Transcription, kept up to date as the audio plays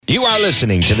You are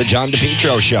listening to the John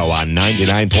DePetro Show on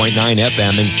 99.9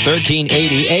 FM and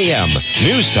 1380 AM.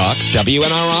 News Talk,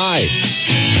 WNRI.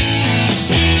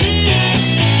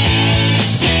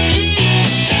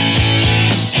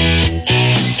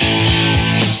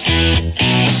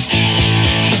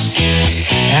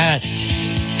 At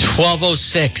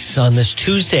 12:06 on this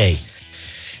Tuesday,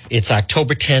 it's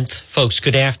October 10th. Folks,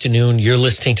 good afternoon. You're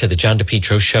listening to the John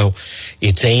DePetro Show.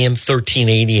 It's AM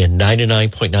 1380 and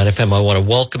 99.9 FM. I want to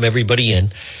welcome everybody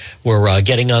in. We're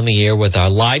getting on the air with our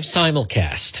live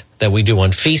simulcast that we do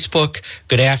on Facebook.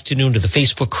 Good afternoon to the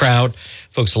Facebook crowd.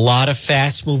 Folks, a lot of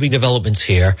fast-moving developments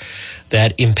here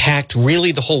that impact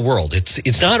really the whole world.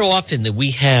 It's not often that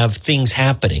we have things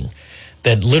happening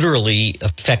that literally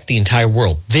affect the entire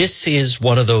world. This is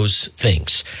one of those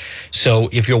things. So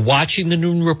if you're watching the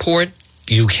noon report,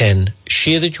 you can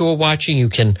share that you are watching. You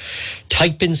can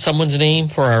type in someone's name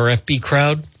for our FB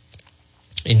crowd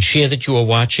and share that you are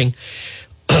watching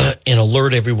and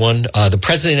alert everyone. The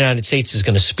President of the United States is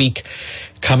going to speak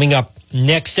coming up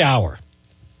next hour.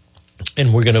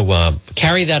 And we're going to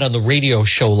carry that on the radio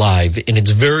show live. And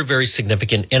it's very, very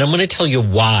significant. And I'm going to tell you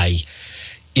why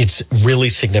it's really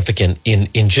significant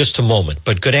in just a moment.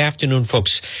 But good afternoon,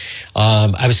 folks.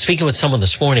 I was speaking with someone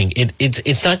this morning.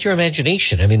 It's not your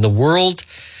imagination. I mean, the world,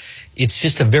 it's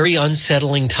just a very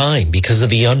unsettling time because of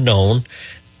the unknown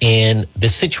and the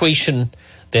situation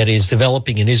that is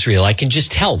developing in Israel. I can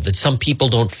just tell that some people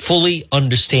don't fully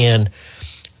understand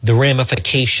the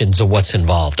ramifications of what's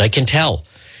involved. I can tell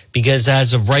because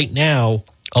as of right now,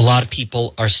 a lot of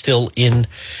people are still in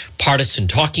partisan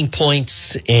talking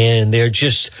points, and they're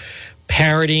just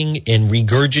parroting and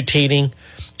regurgitating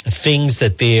things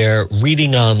that they're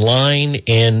reading online,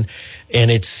 and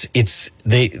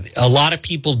a lot of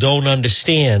people don't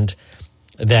understand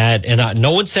that. And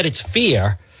no one said it's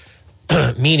fear,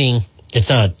 meaning it's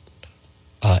not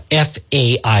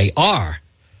FAIR,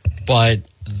 but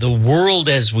the world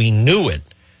as we knew it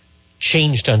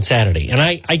changed on Saturday, and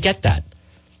I get that.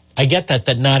 I get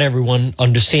that not everyone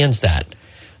understands that.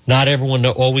 Not everyone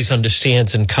always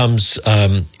understands and comes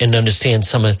and understands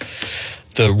some of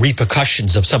the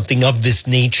repercussions of something of this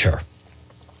nature.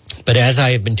 But as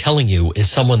I have been telling you, is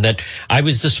someone that I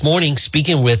was this morning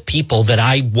speaking with people that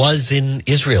I was in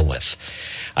Israel with.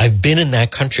 I've been in that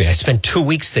country. I spent 2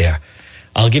 weeks there.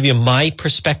 I'll give you my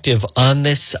perspective on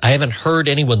this. I haven't heard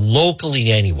anyone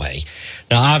locally anyway.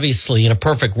 Now, obviously, in a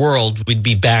perfect world, we'd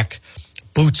be back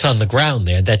boots on the ground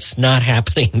there. That's not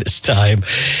happening this time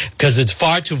because it's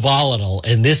far too volatile,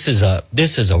 and this is a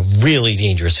really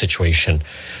dangerous situation,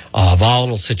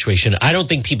 volatile situation. I don't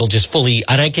think people just fully,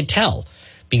 and I can tell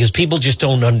because people just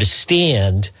don't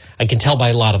understand. I can tell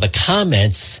by a lot of the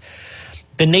comments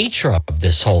the nature of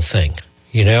this whole thing.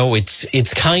 You know,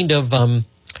 it's kind of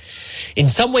in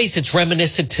some ways it's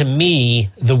reminiscent to me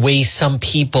the way some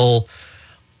people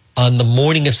on the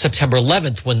morning of September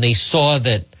 11th when they saw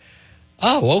that,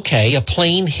 oh, okay, a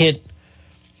plane hit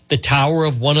the tower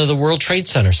of one of the World Trade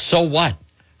Centers. So what?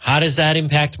 How does that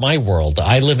impact my world?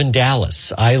 I live in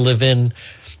Dallas. I live in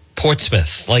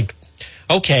Portsmouth. Like,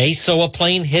 okay, so a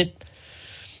plane hit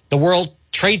the World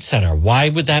Trade Center. Why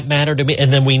would that matter to me?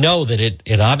 And then we know that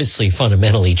it obviously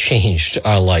fundamentally changed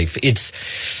our life. It's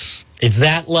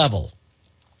that level.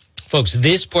 Folks,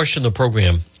 this portion of the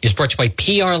program is brought to you by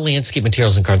PR Landscape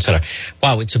Materials and Garden Center.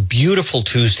 Wow, it's a beautiful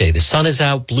Tuesday. The sun is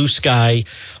out, blue sky,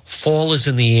 fall is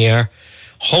in the air.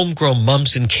 Homegrown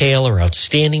mums and kale are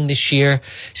outstanding this year.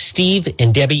 Steve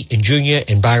and Debbie and Junior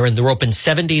and Byron, they're open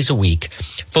 7 days a week.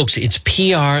 Folks, it's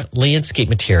PR Landscape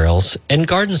Materials and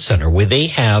Garden Center, where they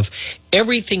have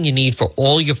everything you need for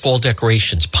all your fall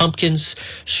decorations. Pumpkins,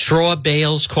 straw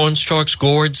bales, corn stalks,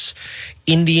 gourds,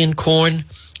 Indian corn,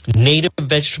 native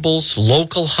vegetables,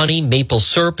 local honey, maple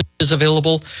syrup is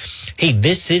available. Hey,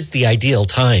 this is the ideal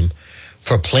time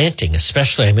for planting,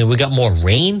 especially. I mean, we got more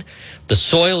rain. The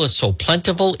soil is so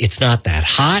plentiful. It's not that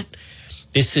hot.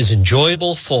 This is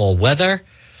enjoyable fall weather.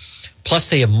 Plus,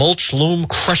 they have mulch, loam,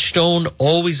 crushed stone,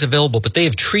 always available. But they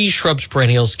have trees, shrubs,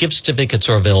 perennials. Gift certificates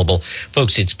are available.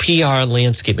 Folks, it's PR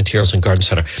Landscape Materials and Garden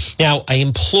Center. Now, I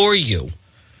implore you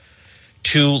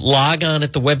to log on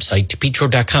at the website,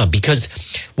 DePetro.com, because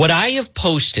what I have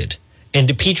posted in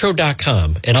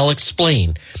DePetro.com, and I'll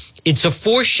explain, it's a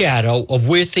foreshadow of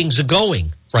where things are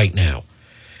going right now.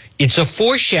 It's a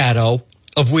foreshadow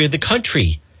of where the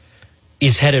country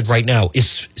is headed right now,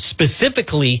 is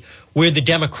specifically where the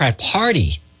Democrat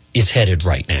Party is headed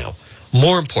right now,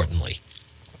 more importantly.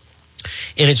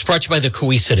 And it's brought to you by the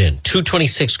Coesit Inn,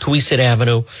 226 Coesit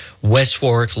Avenue, West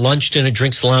Warwick, lunch, dinner,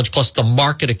 drinks, lounge, plus the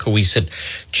market at Coesit.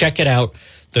 Check it out,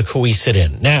 the Coesit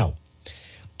Inn. Now,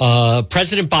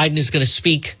 President Biden is going to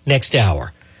speak next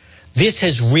hour. This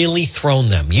has really thrown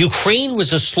them. Ukraine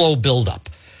was a slow buildup.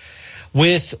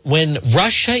 When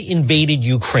Russia invaded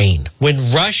Ukraine,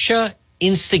 when Russia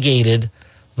instigated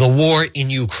the war in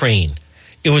Ukraine,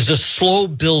 it was a slow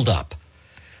buildup.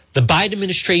 The Biden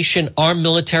administration, our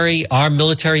military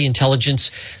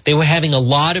intelligence, they were having a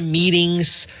lot of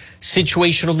meetings,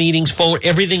 situational meetings, phone,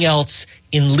 everything else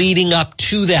in leading up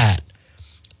to that.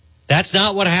 That's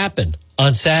not what happened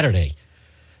on Saturday.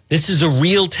 This is a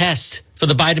real test for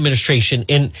the Biden administration,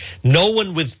 and no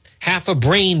one with half a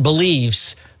brain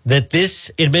believes that this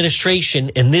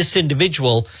administration and this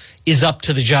individual is up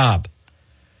to the job.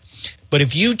 But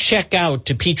if you check out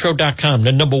DePetro.com,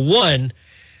 now, number one,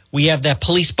 we have that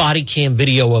police body cam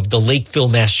video of the Lakeville,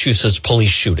 Massachusetts police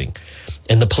shooting,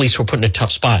 and the police were put in a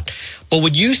tough spot. But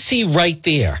what you see right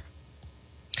there,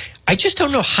 I just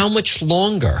don't know how much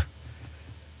longer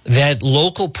that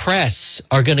local press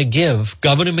are going to give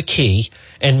Governor McKee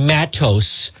and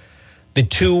Matos, the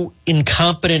two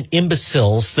incompetent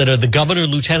imbeciles that are the governor,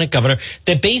 lieutenant governor,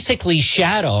 that basically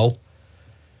shadow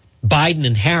Biden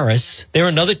and Harris. There are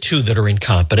another two that are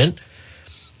incompetent.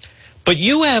 But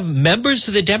you have members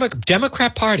of the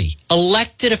Democrat Party,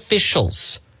 elected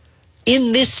officials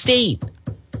in this state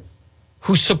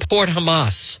who support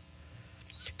Hamas.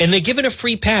 And they're given a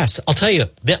free pass. I'll tell you,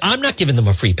 I'm not giving them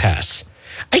a free pass.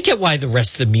 I get why the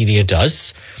rest of the media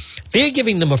does. They're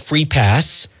giving them a free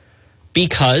pass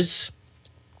because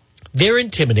they're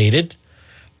intimidated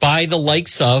by the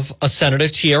likes of a Senator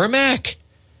Tierra Mack.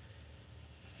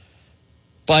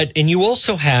 And you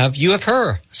also have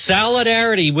her,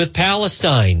 solidarity with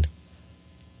Palestine.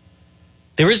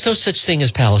 There is no such thing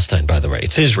as Palestine, by the way.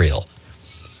 It's Israel.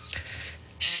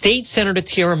 State Senator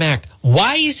Tierra Mack,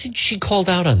 why isn't she called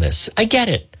out on this? I get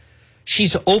it.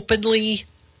 She's openly,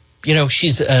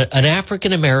 she's an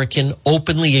African-American,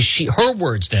 openly, her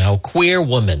words now, queer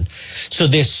woman. So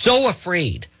they're so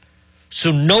afraid.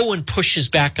 So no one pushes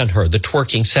back on her, the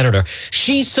twerking senator.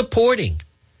 She's supporting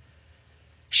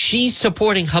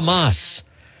Hamas.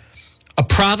 A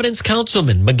Providence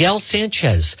councilman, Miguel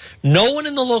Sanchez. No one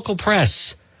in the local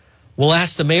press will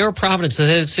ask the mayor of Providence, the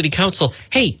head of the city council,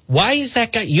 hey, why is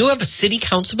that guy? You have a city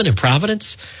councilman in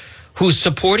Providence who's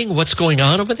supporting what's going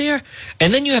on over there?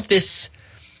 And then you have this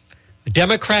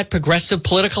Democrat progressive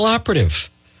political operative,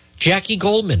 Jackie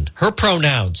Goldman, her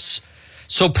pronouns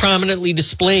so prominently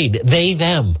displayed, they,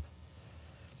 them.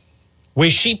 Where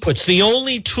she puts, the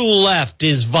only tool left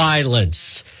is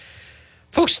violence.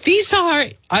 Folks, these are,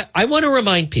 I want to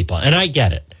remind people, and I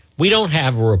get it, we don't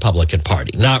have a Republican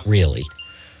Party, not really.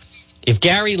 If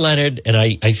Gary Leonard, and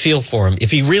I feel for him,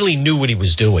 if he really knew what he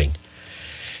was doing,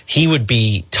 he would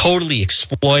be totally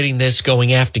exploiting this,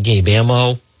 going after Gabe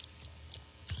Ammo.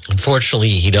 Unfortunately,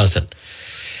 he doesn't.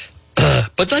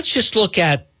 But let's just look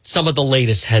at some of the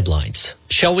latest headlines,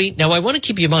 shall we? Now, I want to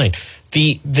keep you in mind,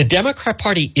 the Democrat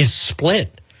Party is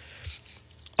split.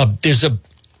 There's a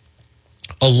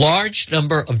large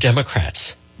number of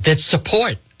Democrats that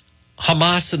support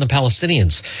Hamas and the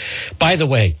Palestinians. By the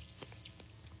way,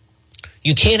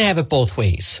 you can't have it both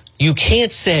ways. You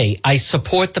can't say, I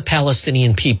support the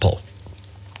Palestinian people,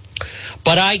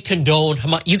 but I condone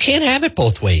Hamas. You can't have it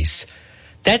both ways.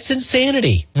 That's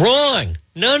insanity. Wrong.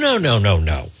 No.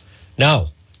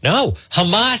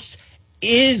 Hamas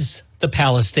is the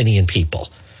Palestinian people.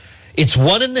 It's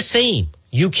one and the same.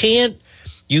 You can't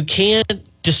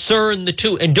discern the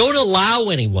two, and don't allow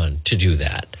anyone to do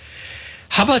that.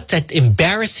 How about that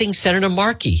embarrassing Senator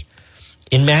Markey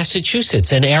in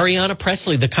Massachusetts and Ariana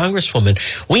Presley, the congresswoman?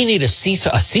 We need a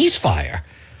ceasefire.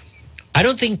 I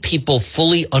don't think people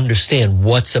fully understand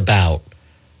what's about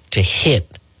to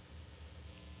hit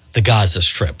the Gaza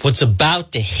Strip, what's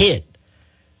about to hit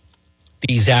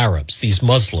these Arabs, these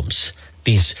Muslims,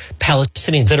 these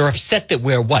Palestinians that are upset that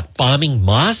we're bombing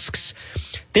mosques?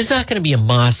 There's not going to be a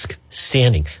mosque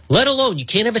standing, let alone you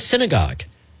can't have a synagogue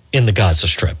in the Gaza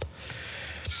Strip.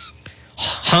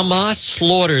 Hamas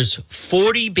slaughters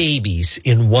 40 babies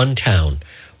in one town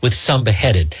with some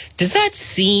beheaded. Does that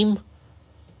seem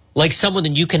like someone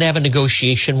that you can have a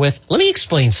negotiation with? Let me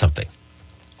explain something.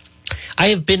 I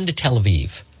have been to Tel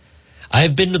Aviv. I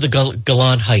have been to the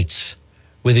Golan Heights,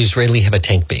 where the Israeli have a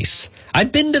tank base.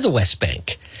 I've been to the West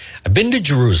Bank. I've been to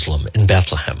Jerusalem and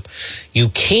Bethlehem. You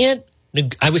can't,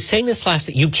 I was saying this last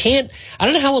night, I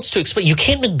don't know how else to explain, you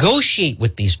can't negotiate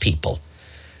with these people.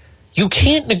 You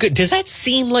can't negotiate. Does that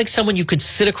seem like someone you could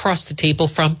sit across the table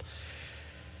from?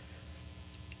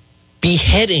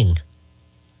 Beheading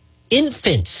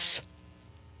infants.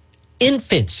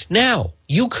 Now,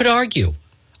 you could argue,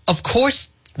 of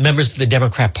course, members of the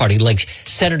Democrat Party, like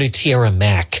Senator Tierra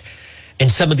Mack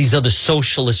and some of these other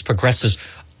socialist progressives,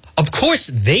 of course,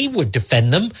 they would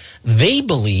defend them. They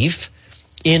believe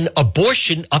in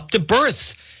abortion up to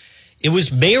birth. It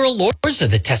was Mayor Lorza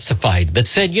that testified, that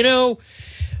said,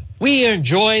 we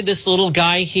enjoy this little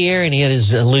guy here, and he had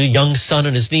his little young son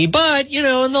on his knee. But, in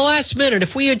the last minute,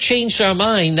 if we had changed our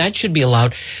mind, that should be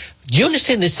allowed. Do you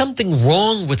understand there's something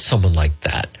wrong with someone like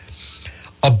that?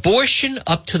 Abortion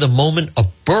up to the moment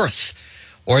of birth,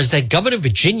 or as that Governor of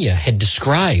Virginia had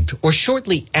described, or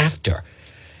shortly after.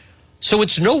 So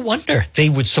it's no wonder they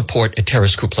would support a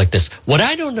terrorist group like this. What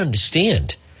I don't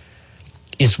understand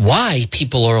is why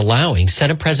people are allowing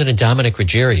Senate President Dominic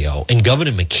Ruggerio and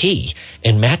Governor McKee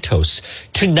and Matos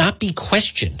to not be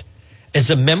questioned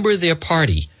as a member of their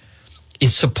party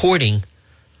is supporting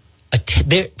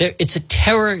it's a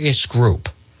terrorist group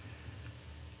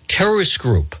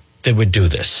that would do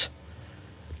this.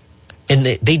 And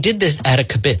they did this at a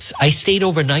kibbutz. I stayed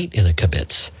overnight in a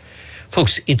kibbutz.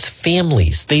 Folks, it's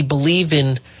families. They believe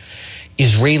in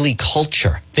Israeli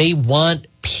culture. They want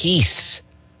peace.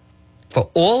 For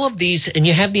all of these, and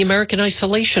you have the American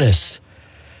isolationists.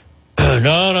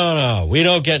 No. We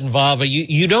don't get involved.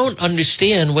 You don't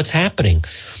understand what's happening.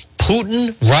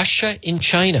 Putin, Russia, and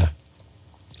China.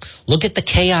 Look at the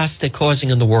chaos they're causing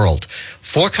in the world.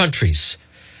 4 countries.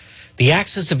 The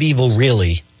axis of evil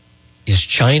really is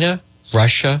China,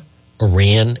 Russia,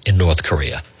 Iran, and North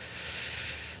Korea.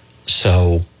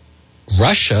 So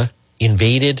Russia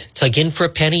invaded. It's like in for a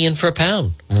penny, in for a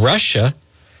pound. Russia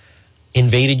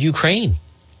invaded Ukraine.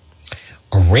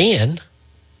 Iran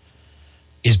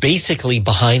is basically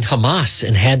behind Hamas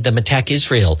and had them attack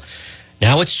Israel.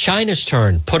 Now it's China's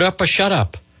turn. Put up or shut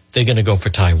up. They're going to go for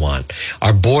Taiwan.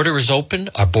 Our border is open.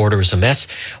 Our border is a mess.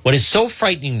 What is so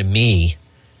frightening to me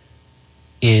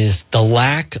is the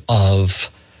lack of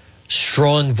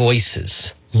strong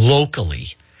voices locally.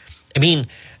 I mean,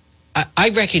 I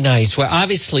recognize we're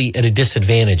obviously at a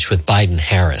disadvantage with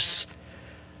Biden-Harris.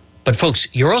 But folks,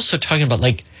 you're also talking about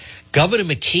Governor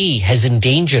McKee has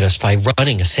endangered us by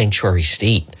running a sanctuary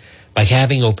state, by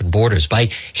having open borders, by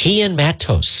he and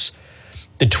Matos,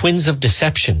 the twins of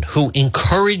deception, who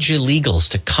encourage illegals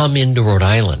to come into Rhode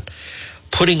Island,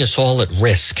 putting us all at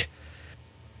risk.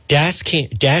 Dash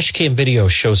cam video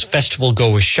shows festival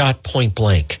goers shot point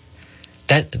blank.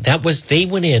 They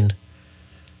went in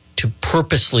to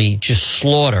purposely just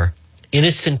slaughter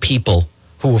innocent people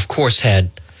who, of course, were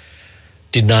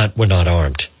not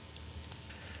armed.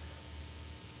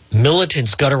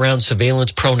 Militants got around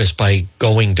surveillance proneness by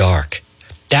going dark.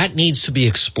 That needs to be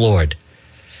explored.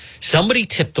 Somebody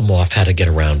tipped them off how to get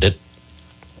around it.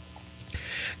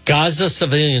 Gaza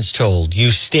civilians told,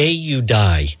 you stay, you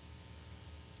die.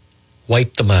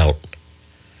 Wipe them out.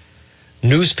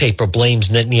 Newspaper blames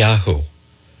Netanyahu.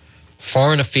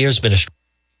 Foreign Affairs Minister.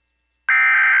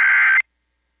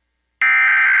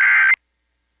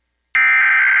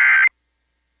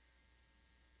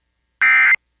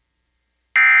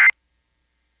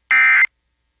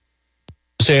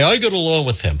 Say, I got along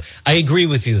with him. I agree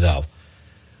with you, though.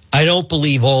 I don't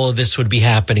believe all of this would be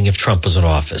happening if Trump was in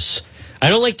office. I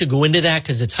don't like to go into that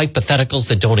because it's hypotheticals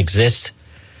that don't exist.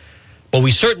 But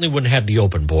we certainly wouldn't have the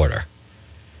open border.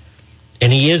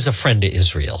 And he is a friend of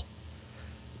Israel.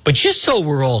 But just so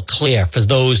we're all clear, for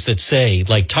those that say,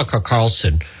 like Tucker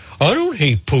Carlson, I don't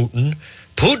hate Putin.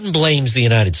 Putin blames the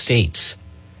United States.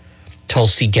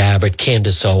 Tulsi Gabbard,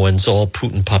 Candace Owens, all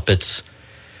Putin puppets.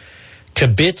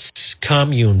 Kibbutz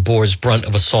commune bores brunt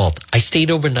of assault. I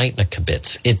stayed overnight in a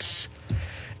kibbutz.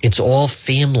 It's all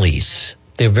families.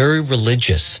 They're very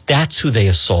religious. That's who they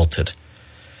assaulted.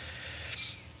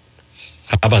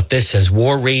 How about this? As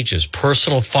war rages,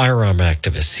 personal firearm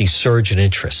activists see surge in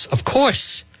interest. Of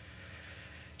course.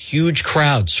 Huge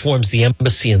crowd swarms the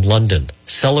embassy in London.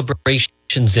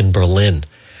 Celebrations in Berlin.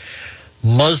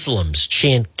 Muslims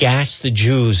chant "Gas the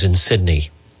Jews" in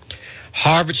Sydney.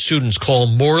 Harvard students call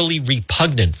morally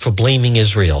repugnant for blaming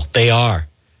Israel. They are.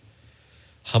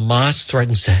 Hamas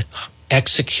threatens to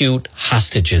execute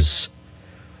hostages.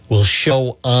 Will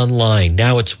show online.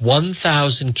 Now it's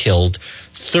 1,000 killed,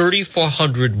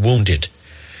 3,400 wounded.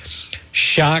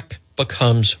 Shock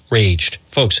becomes raged.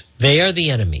 Folks, they are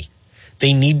the enemy.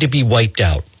 They need to be wiped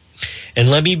out. And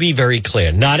let me be very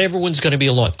clear. Not everyone's going to be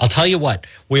along. I'll tell you what,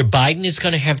 where Biden is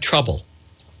going to have trouble,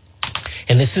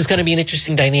 and this is going to be an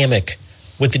interesting dynamic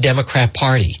with the Democrat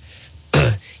Party,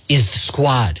 is the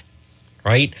squad,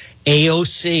 right?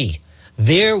 AOC.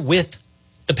 They're with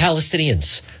the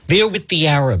Palestinians. They're with the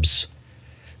Arabs.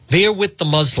 They're with the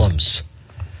Muslims.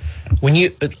 When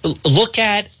you look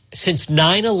at, since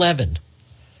 9/11,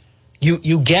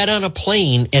 you get on a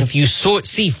plane, and if you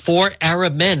see 4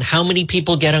 Arab men, how many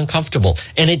people get uncomfortable?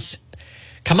 And it's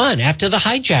Come on, after the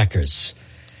hijackers.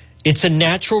 It's a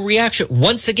natural reaction.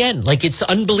 Once again, like, it's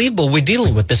unbelievable we're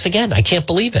dealing with this again. I can't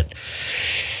believe it.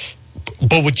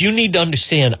 But what you need to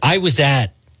understand,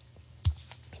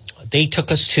 they took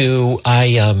us to,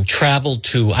 I traveled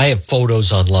to, I have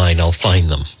photos online, I'll find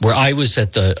them, where I was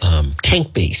at the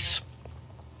tank base,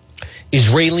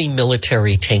 Israeli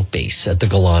military tank base at the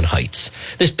Golan Heights.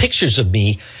 There's pictures of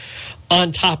me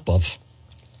on top of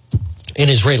an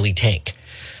Israeli tank.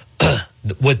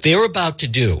 What they're about to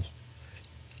do,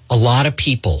 a lot of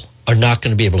people are not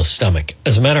going to be able to stomach.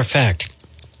 As a matter of fact,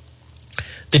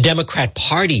 the Democrat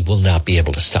Party will not be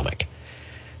able to stomach.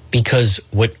 Because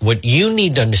what you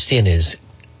need to understand is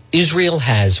Israel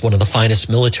has one of the finest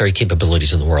military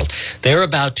capabilities in the world. They're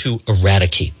about to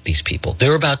eradicate these people.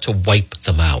 They're about to wipe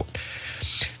them out.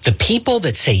 The people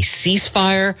that say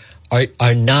ceasefire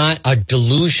are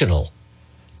delusional.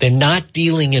 They're not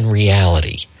dealing in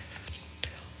reality.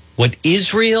 What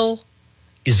Israel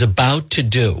is about to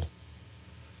do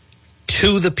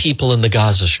to the people in the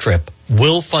Gaza Strip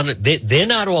will fund it. They're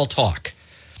not all talk.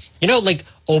 You know, like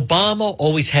Obama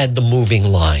always had the moving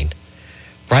line,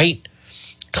 right?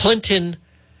 Clinton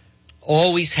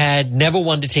always never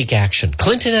wanted to take action.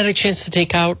 Clinton had a chance to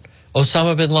take out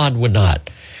Osama bin Laden, would not.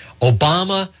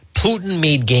 Putin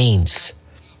made gains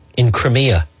in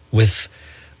Crimea with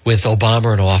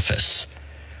Obama in office,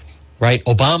 right?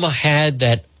 Obama had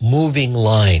that moving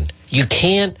line. You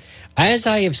can't, as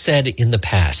I have said in the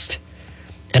past,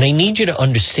 and I need you to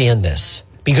understand this,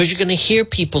 because you're going to hear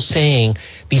people saying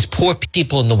these poor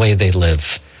people in the way they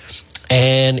live.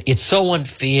 And it's so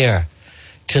unfair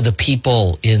to the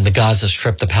people in the Gaza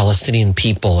Strip, the Palestinian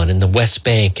people, and in the West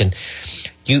Bank. And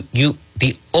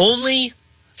the only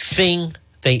thing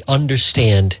they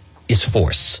understand is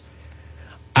force.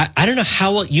 I don't know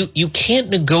how you can't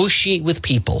negotiate with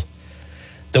people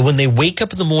that when they wake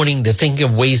up in the morning, they're thinking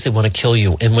of ways they want to kill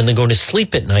you. And when they're going to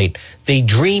sleep at night, they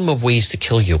dream of ways to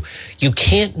kill you. You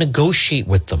can't negotiate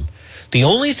with them. The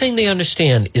only thing they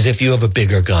understand is if you have a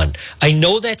bigger gun. I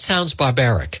know that sounds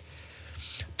barbaric,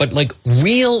 but like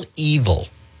real evil,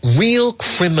 real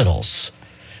criminals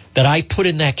that I put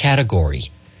in that category,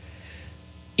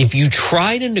 if you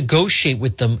try to negotiate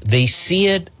with them, they see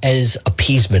it as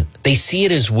appeasement. They see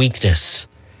it as weakness.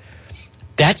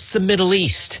 That's the Middle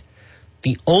East.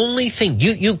 The only thing,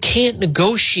 you can't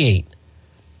negotiate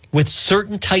with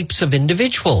certain types of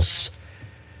individuals,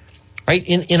 right?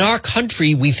 In our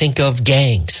country, we think of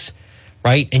gangs,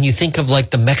 right? And you think of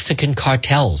like the Mexican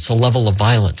cartels, a level of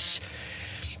violence.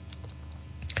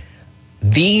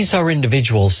 These are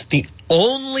individuals. The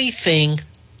only thing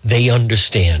they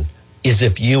understand is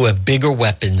if you have bigger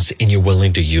weapons and you're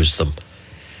willing to use them.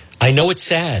 I know it's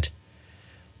sad.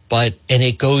 And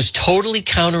it goes totally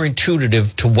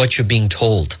counterintuitive to what you're being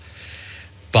told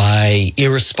by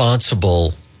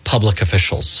irresponsible public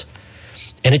officials.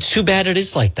 And it's too bad it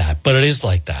is like that, but it is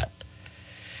like that.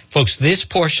 Folks, this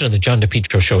portion of the John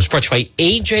DePetro Show is brought to you by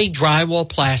AJ Drywall,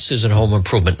 Plasters, and Home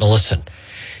Improvement. Now listen,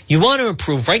 you want to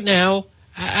improve right now?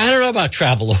 I don't know about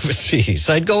travel overseas.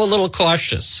 I'd go a little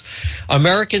cautious.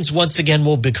 Americans, once again,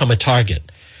 will become a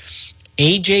target.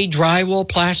 AJ Drywall,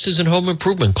 Plasters, and Home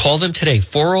Improvement. Call them today,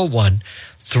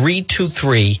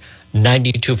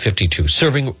 401-323-9252.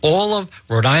 Serving all of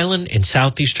Rhode Island and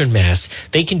southeastern Mass,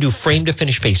 they can do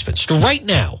frame-to-finish basements. Right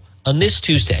now, on this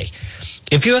Tuesday,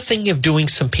 if you're thinking of doing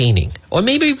some painting or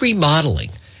maybe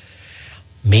remodeling,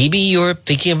 maybe you're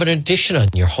thinking of an addition on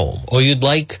your home, or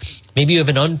maybe you have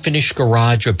an unfinished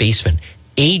garage or basement,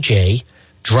 AJ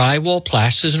Drywall,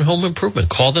 Plasters, and Home Improvement.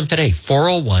 Call them today,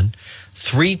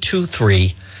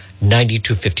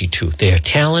 401-323-9252. They're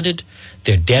talented.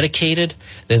 They're dedicated.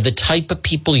 They're the type of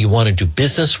people you want to do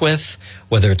business with,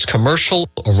 whether it's commercial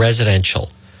or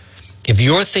residential. If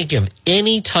you're thinking of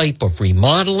any type of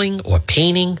remodeling or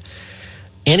painting,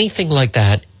 anything like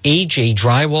that, AJ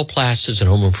Drywall, Plasters, and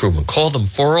Home Improvement. Call them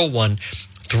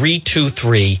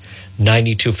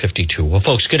 401-323-9252. Well,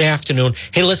 folks, good afternoon.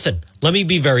 Hey, listen, let me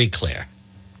be very clear.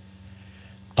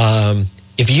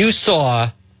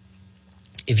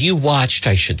 If you watched,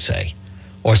 I should say,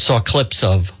 or saw clips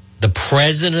of the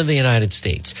President of the United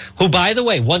States, who, by the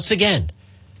way, once again,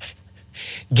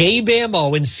 Gabe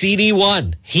Ammo in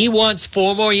CD1, he wants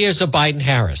 4 more years of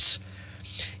Biden-Harris.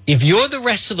 If you're the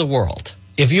rest of the world,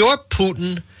 if you're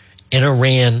Putin and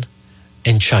Iran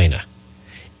and China,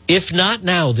 if not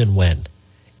now, then when?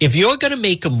 If you're going to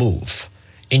make a move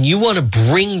and you want to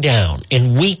bring down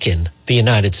and weaken the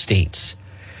United States,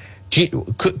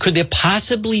 could there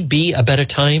possibly be a better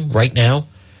time right now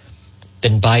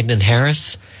than Biden and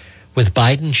Harris, with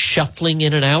Biden shuffling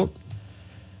in and out?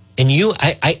 And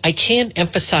I can't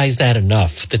emphasize that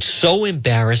enough. That's so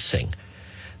embarrassing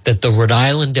that the Rhode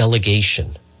Island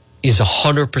delegation is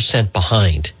 100%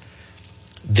 behind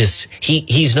this.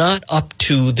 He's not up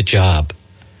to the job.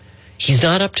 He's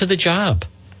not up to the job.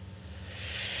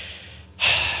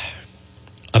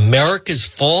 America's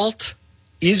fault,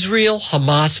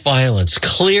 Israel-Hamas violence.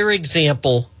 Clear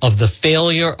example of the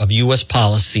failure of U.S.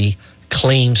 policy,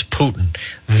 claims Putin.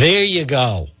 There you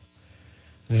go.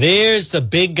 There's the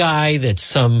big guy that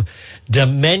some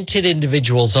demented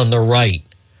individuals on the right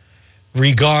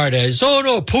regard as, oh,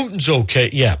 no, Putin's okay.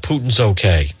 Yeah, Putin's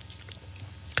okay.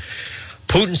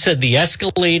 Putin said the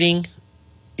escalating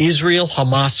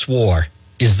Israel-Hamas war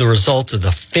is the result of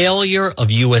the failure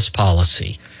of U.S.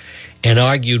 policy and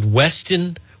argued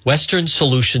Western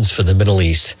solutions for the Middle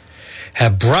East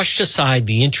have brushed aside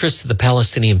the interests of the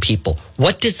Palestinian people.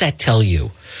 What does that tell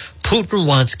you? Putin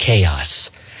wants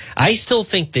chaos. I still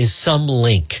think there's some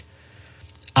link.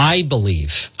 I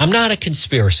believe, I'm not a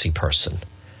conspiracy person.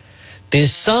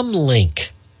 There's some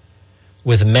link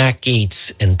with Matt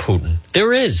Gaetz and Putin.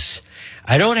 There is.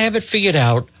 I don't have it figured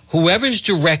out. Whoever's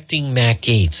directing Matt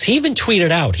Gaetz, he even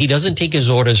tweeted out he doesn't take his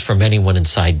orders from anyone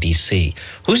inside D.C.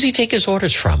 Who's he take his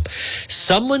orders from?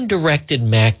 Someone directed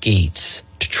Matt Gaetz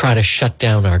to try to shut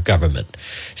down our government.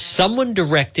 Someone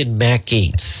directed Matt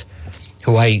Gaetz,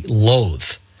 who I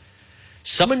loathe.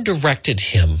 Someone directed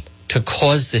him to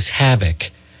cause this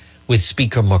havoc with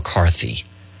Speaker McCarthy.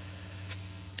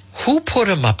 Who put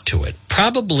him up to it?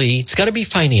 Probably, it's got to be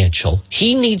financial.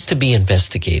 He needs to be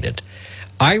investigated.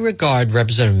 I regard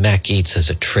Representative Matt Gaetz as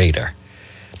a traitor.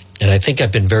 And I think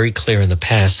I've been very clear in the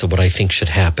past of what I think should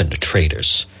happen to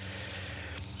traitors.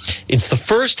 It's the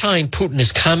first time Putin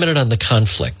has commented on the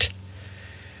conflict,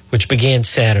 which began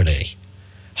Saturday.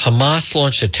 Hamas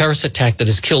launched a terrorist attack that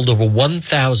has killed over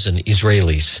 1,000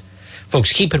 Israelis.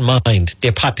 Folks, keep in mind,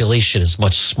 their population is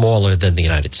much smaller than the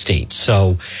United States.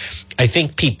 So I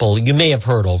think people, you may have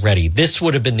heard already, this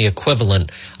would have been the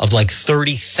equivalent of like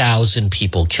 30,000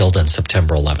 people killed on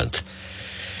September 11th.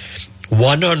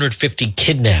 150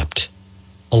 kidnapped.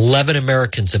 11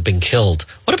 Americans have been killed.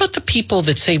 What about the people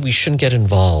that say we shouldn't get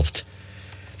involved?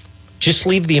 Just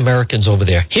leave the Americans over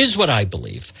there. Here's what I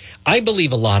believe. I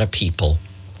believe a lot of people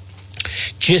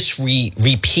just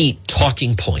repeat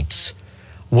talking points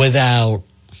without,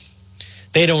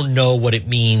 they don't know what it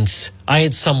means. I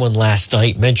had someone last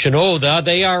night mention, oh,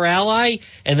 they are ally,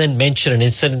 and then mention an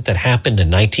incident that happened in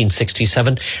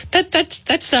 1967.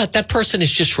 That's not, that person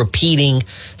is just repeating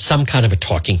some kind of a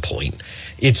talking point.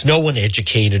 It's no one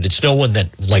educated. It's no one that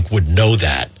would know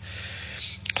that.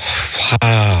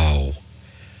 Wow.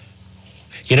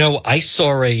 You know, I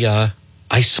saw a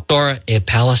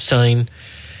Palestinian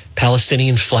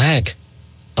flag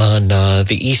on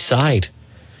the east side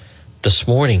this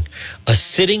morning. A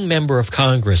sitting member of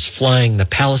Congress flying the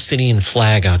Palestinian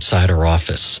flag outside her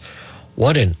office.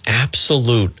 What an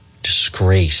absolute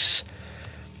disgrace.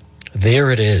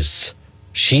 There it is.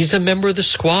 She's a member of the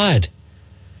squad.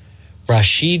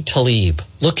 Rashid Tlaib.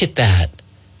 Look at that.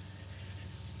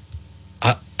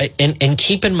 And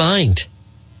keep in mind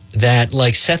that,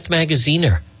 like Seth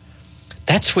Magaziner,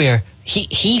 that's where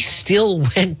he still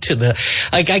went to the,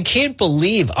 I can't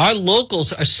believe our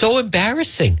locals are so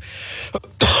embarrassing.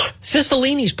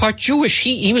 Cicilline's part Jewish.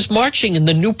 He was marching in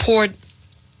the Newport,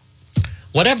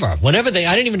 whenever I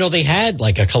didn't even know they had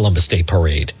like a Columbus Day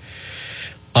parade.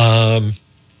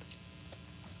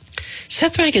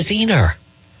 Seth Magaziner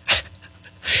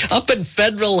up in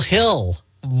Federal Hill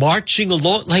marching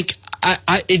along. Like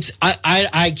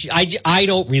I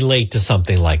don't relate to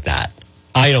something like that.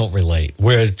 I don't relate.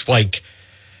 Where it's like,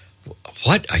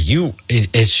 what are you?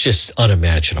 It's just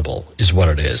unimaginable is what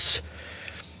it is.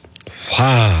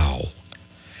 Wow.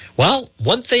 Well,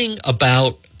 one thing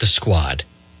about the squad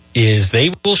is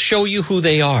they will show you who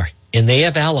they are, and they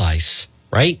have allies,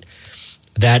 right?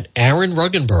 That Aaron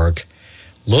Ruggenberg,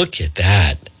 look at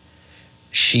that.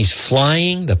 She's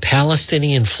flying the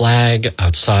Palestinian flag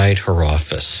outside her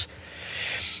office.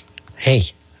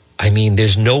 Hey, I mean,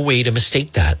 there's no way to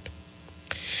mistake that.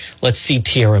 Let's see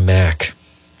Tierra Mack.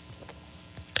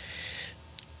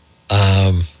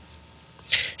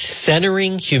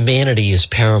 Centering humanity is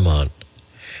paramount.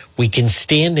 We can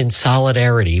stand in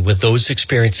solidarity with those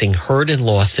experiencing hurt and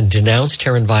loss and denounce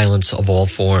terror and violence of all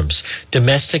forms,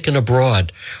 domestic and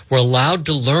abroad. We're allowed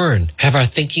to learn, have our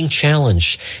thinking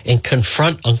challenged, and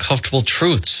confront uncomfortable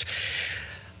truths.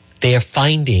 They are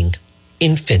finding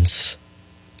infants.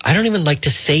 I don't even like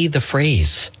to say the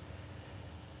phrase.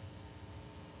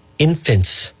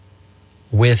 Infants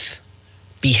with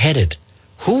beheaded.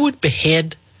 Who would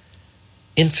behead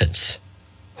infants?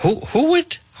 Who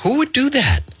would do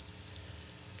that?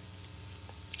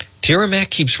 Tierra Mack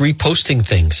keeps reposting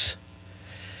things.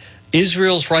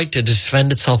 Israel's right to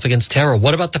defend itself against terror.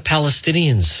 What about the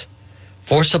Palestinians?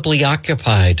 Forcibly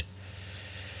occupied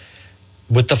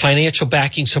with the financial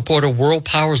backing support of world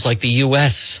powers like the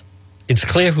U.S. It's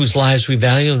clear whose lives we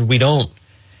value and we don't.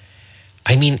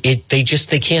 I mean, they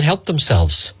can't help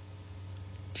themselves.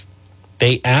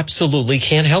 They absolutely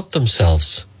can't help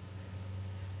themselves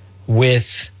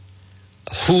with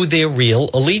who their real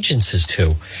allegiance is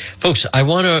to. Folks, I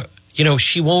want to,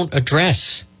 she won't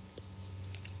address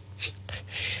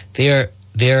they're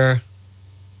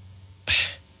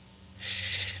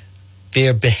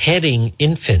beheading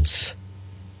infants.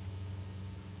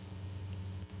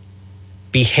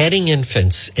 Beheading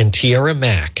infants, and Tierra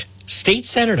Mack, state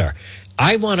senator.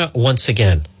 I want to, once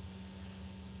again,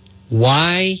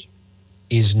 why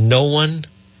is no one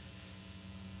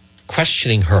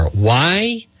questioning her?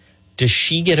 Why does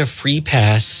she get a free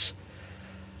pass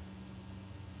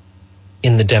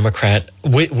in the Democrat,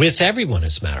 with everyone,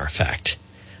 as a matter of fact?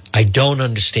 I don't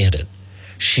understand it.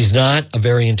 She's not a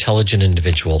very intelligent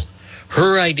individual.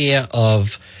 Her idea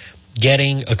of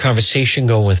getting a conversation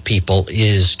going with people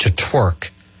is to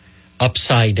twerk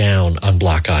upside down on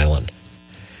Block Island.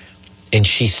 And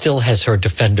she still has her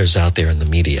defenders out there in the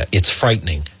media. It's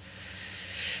frightening.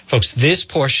 Folks, this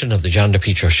portion of the John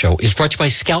DePetro Show is brought to you by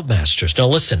Scoutmasters. Now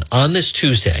listen, on this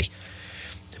Tuesday,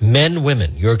 men,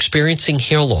 women, you're experiencing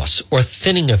hair loss or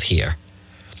thinning of hair,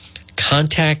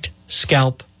 contact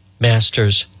Scalp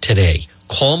Masters today.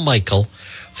 Call Michael,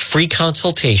 free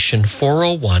consultation,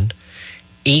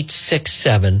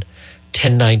 401-867-1097.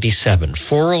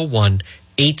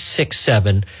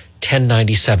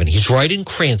 401-867-1097. He's right in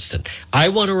Cranston. I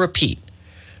want to repeat.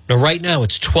 Now, right now,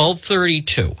 it's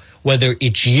 12:32. Whether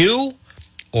it's you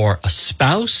or a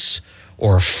spouse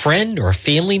or a friend or a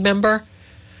family member,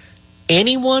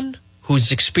 anyone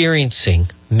who's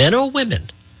experiencing, men or women,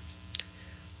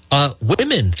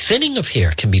 women, thinning of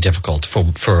hair can be difficult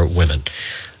for women.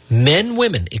 Men,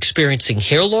 women experiencing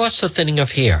hair loss or thinning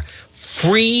of hair.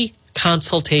 Free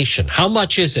consultation. How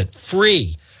much is it?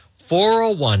 Free.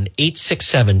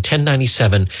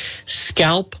 401-867-1097.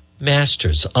 Scalp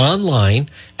Masters. Online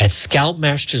at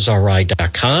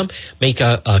scalpmastersri.com. Make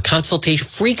a consultation,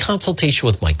 free consultation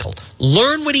with Michael.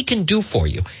 Learn what he can do for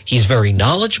you. He's very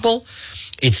knowledgeable.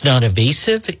 It's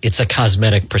non-invasive. It's a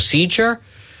cosmetic procedure.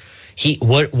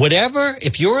 Whatever,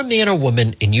 if you're a man or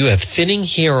woman and you have thinning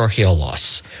hair or hair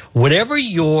loss, whatever and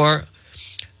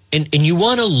you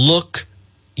want to look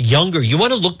younger, you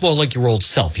want to look more like your old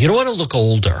self. You don't want to look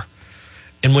older.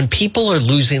 And when people are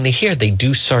losing the hair, they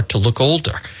do start to look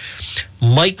older.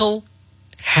 Michael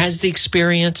has the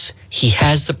experience. He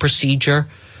has the procedure.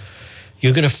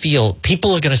 You're going to feel,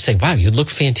 people are going to say, wow, you look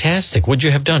fantastic. What'd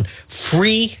you have done?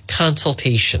 Free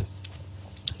consultation,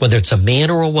 whether it's a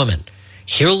man or a woman.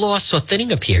 Hair loss or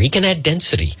thinning of hair. He can add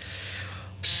density.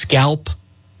 Scalp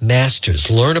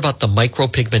Masters. Learn about the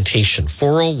micropigmentation.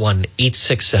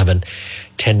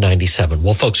 401-867-1097.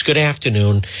 Well, folks, good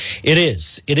afternoon. It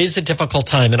is a difficult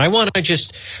time, and I want to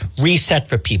just reset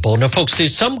for people. Now, folks,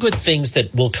 there's some good things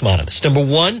that will come out of this. Number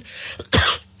one,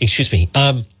 excuse me,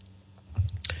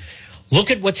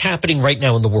 look at what's happening right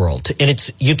now in the world.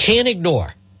 And you can't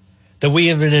ignore that we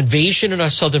have an invasion in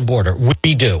our southern border.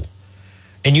 We do.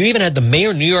 And you even had the mayor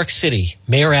of New York City,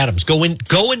 Mayor Adams, go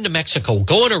into Mexico,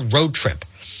 go on a road trip,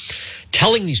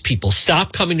 telling these people,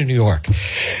 stop coming to New York.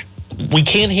 We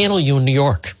can't handle you in New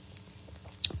York.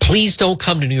 Please don't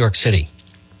come to New York City.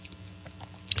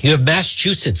 You have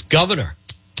Massachusetts Governor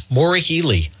Maura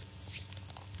Healey,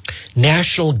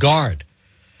 National Guard,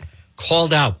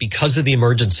 called out because of the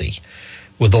emergency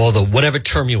with all the, whatever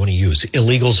term you want to use,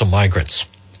 illegals or migrants.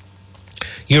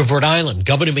 You have Rhode Island,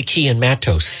 Governor McKee and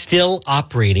Matos still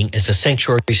operating as a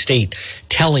sanctuary state,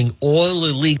 telling all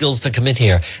illegals to come in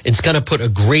here, it's going to put a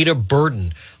greater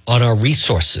burden on our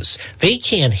resources. They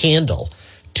can't handle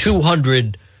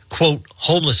 200, quote,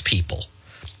 homeless people,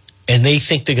 and they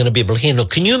think they're going to be able to handle.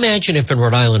 Can you imagine if in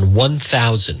Rhode Island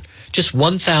 1,000, just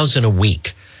 1,000 a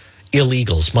week,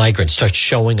 illegals, migrants start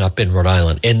showing up in Rhode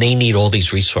Island and they need all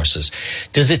these resources?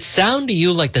 Does it sound to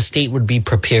you like the state would be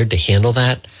prepared to handle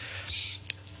that?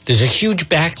 There's a huge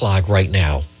backlog right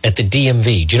now at the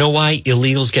DMV. Do you know why?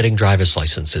 Illegals getting driver's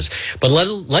licenses. But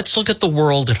let's look at the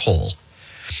world at whole.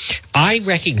 I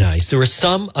recognize there are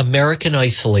some American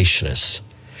isolationists,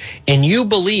 and you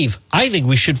believe, I think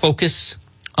we should focus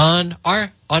on our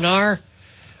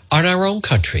own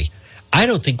country. I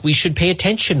don't think we should pay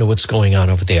attention to what's going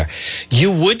on over there.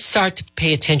 You would start to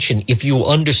pay attention if you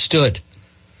understood.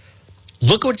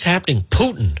 Look what's happening.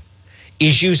 Putin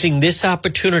is using this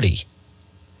opportunity.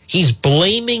 He's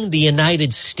blaming the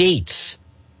United States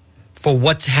for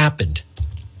what's happened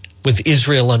with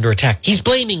Israel under attack. He's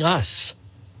blaming us.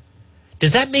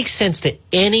 Does that make sense to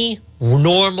any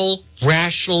normal,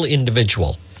 rational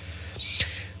individual?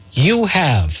 You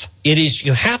have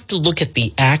to look at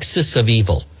the axis of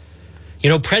evil. You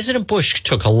know, President Bush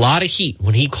took a lot of heat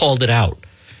when he called it out,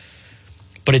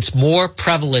 but it's more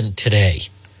prevalent today.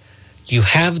 You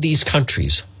have these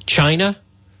countries, China,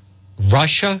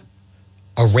 Russia,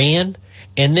 Iran,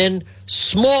 and then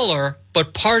smaller,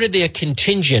 but part of their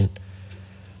contingent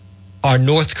are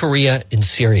North Korea and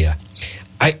Syria.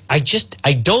 I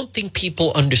don't think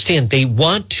people understand. They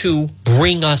want to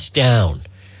bring us down.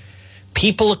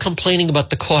 People are complaining about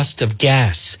the cost of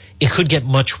gas. It could get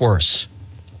much worse.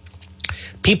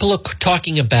 People are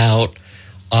talking about,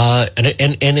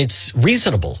 and it's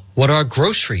reasonable, what are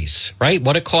groceries, right?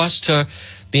 What it costs to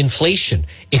the inflation.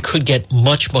 It could get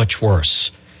much, much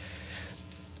worse.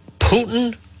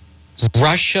 Putin,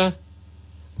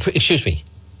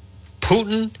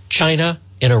 China,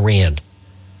 and Iran.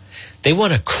 They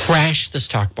want to crash the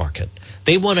stock market.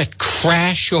 They want to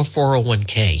crash your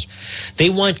 401k. They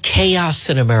want chaos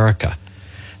in America.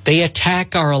 They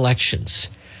attack our elections.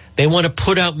 They want to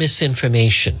put out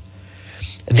misinformation.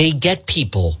 They get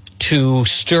people to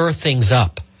stir things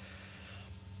up.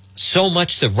 So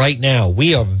much that right now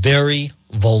we are very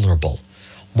vulnerable.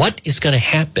 What is going to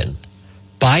happen?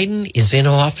 Biden is in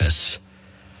office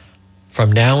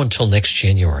from now until next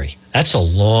January. That's a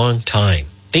long time.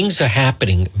 Things are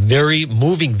happening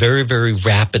moving very, very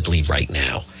rapidly right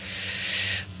now.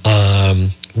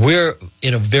 We're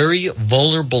in a very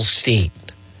vulnerable state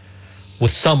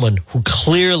with someone who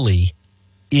clearly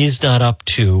is not up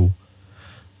to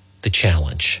the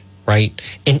challenge, right?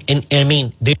 And I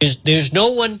mean, there's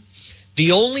no one.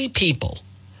 The only people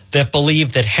that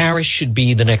believe that Harris should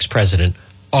be the next president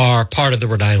are part of the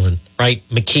Rhode Island, right?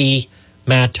 McKee,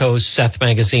 Matos, Seth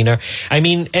Magaziner. I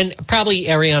mean, and probably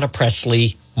Ariana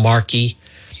Presley, Markey.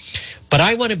 But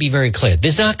I want to be very clear.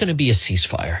 There's not going to be a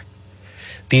ceasefire.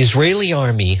 The Israeli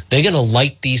army, they're going to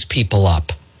light these people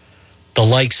up, the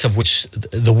likes of which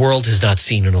the world has not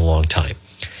seen in a long time.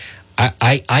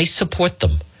 I support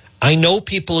them. I know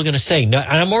people are going to say, no,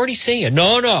 and I'm already saying it,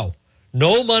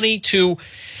 no money to,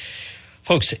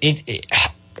 folks,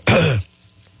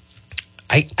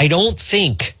 I don't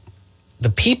think the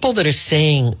people that are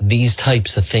saying these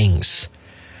types of things,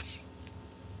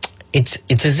 it's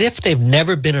as if they've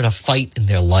never been in a fight in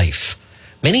their life.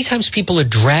 Many times people are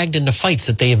dragged into fights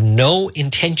that they have no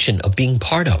intention of being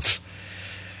part of,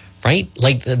 right?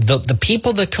 Like the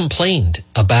people that complained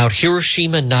about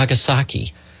Hiroshima and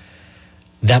Nagasaki,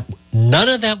 that none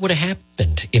of that would have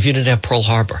happened if you didn't have Pearl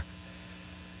Harbor.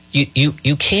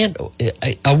 You can't.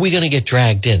 Are we going to get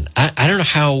dragged in? I don't know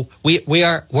how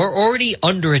we're already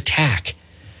under attack.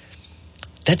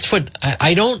 That's what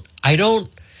I don't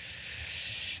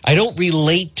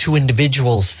relate to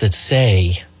individuals that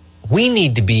say we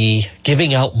need to be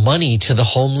giving out money to the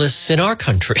homeless in our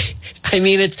country. I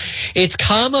mean, it's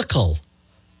comical.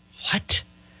 What?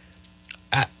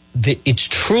 It's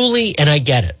truly, and I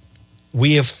get it.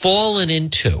 We have fallen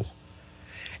into.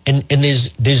 And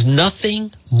there's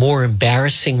nothing more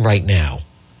embarrassing right now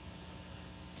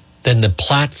than the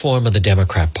platform of the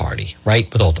Democrat Party,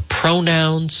 right? With all the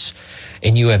pronouns,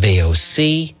 and you have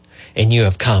AOC, and you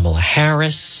have Kamala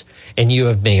Harris, and you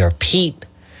have Mayor Pete.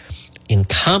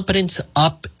 Incompetence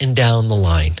up and down the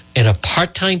line. And a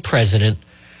part-time president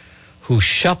who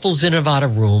shuffles in and out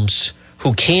of rooms,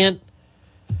 who can't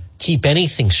keep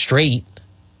anything straight,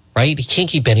 right? He can't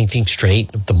keep anything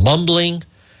straight. The mumbling.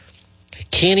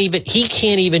 He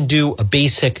can't even do a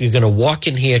basic, you're going to walk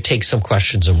in here, take some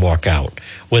questions and walk out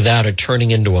without it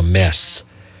turning into a mess.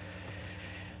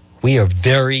 We are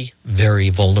very, very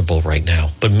vulnerable right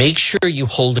now. But make sure you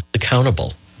hold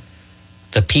accountable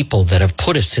the people that have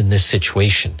put us in this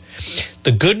situation.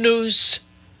 The good news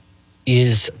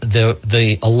is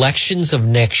the elections of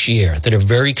next year that are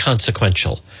very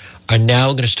consequential are now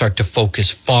going to start to focus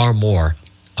far more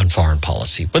on foreign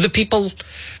policy, whether people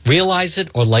realize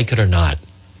it or like it or not.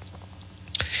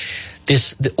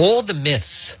 All the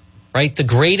myths, right? The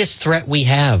greatest threat we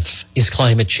have is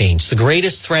climate change. The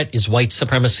greatest threat is white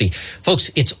supremacy.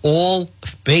 Folks, it's all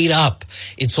made up.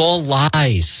 It's all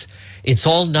lies. It's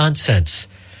all nonsense.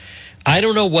 I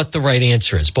don't know what the right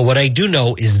answer is, but what I do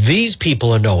know is these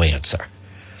people are no answer.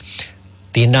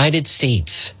 The United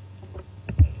States,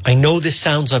 I know this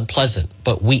sounds unpleasant,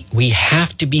 but we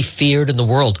have to be feared in the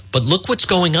world. But look what's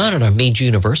going on in our major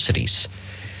universities.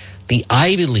 The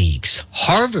Ivy Leagues,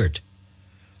 Harvard,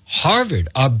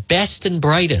 our best and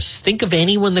brightest. Think of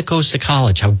anyone that goes to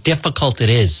college, how difficult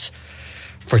it is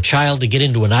for a child to get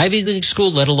into an Ivy League school,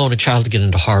 let alone a child to get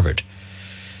into Harvard.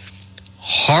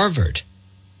 Harvard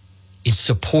is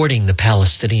supporting the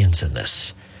Palestinians in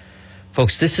this.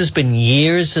 Folks, this has been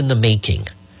years in the making,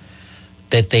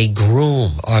 that they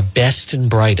groom our best and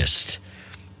brightest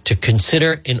to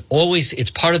consider, and always, it's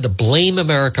part of the blame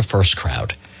America first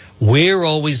crowd. We're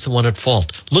always the one at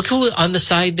fault. Look who on the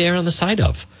side they're on the side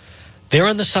of. They're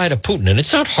on the side of Putin, and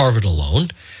it's not Harvard alone.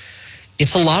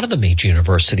 It's a lot of the major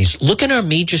universities. Look at our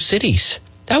major cities.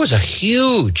 That was a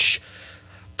huge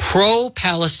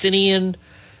pro-Palestinian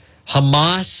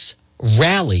Hamas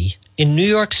rally in New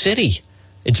York City.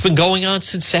 It's been going on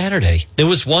since Saturday. There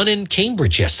was one in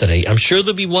Cambridge yesterday. I'm sure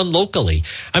there'll be one locally.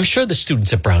 I'm sure the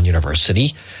students at Brown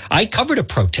University. I covered a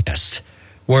protest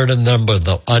where a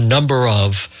number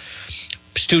of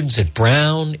students at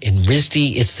Brown and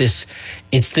RISD.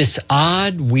 It's this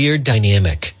odd, weird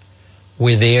dynamic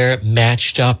where they're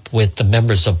matched up with the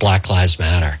members of Black Lives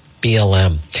Matter,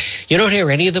 BLM. You don't hear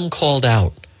any of them called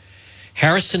out.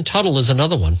 Harrison Tuttle is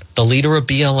another one, the leader of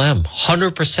BLM,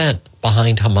 100%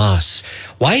 behind Hamas.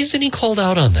 Why isn't he called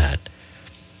out on that?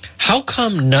 How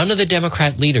come none of the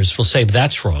Democrat leaders will say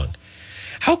that's wrong?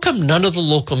 How come none of the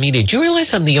local media? Do you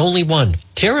realize I'm the only one?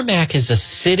 Tara Mack is a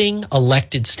sitting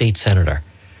elected state senator.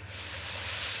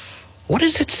 What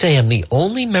does it say? I'm the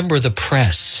only member of the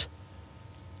press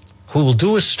who will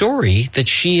do a story that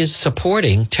she is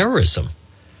supporting terrorism.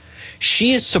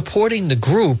 She is supporting the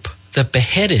group that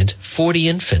beheaded 40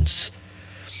 infants.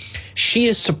 She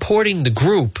is supporting the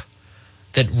group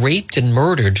that raped and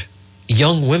murdered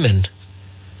young women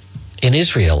in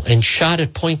Israel and shot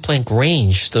at point-blank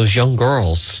range those young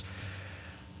girls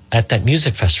at that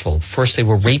music festival. First they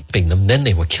were raping them, then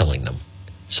they were killing them.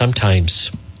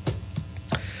 Sometimes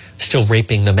still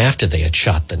raping them after they had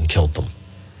shot them and killed them.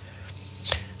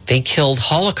 They killed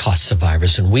Holocaust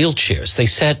survivors in wheelchairs. They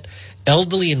set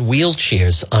elderly in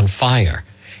wheelchairs on fire.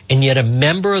 And yet a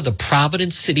member of the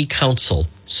Providence City Council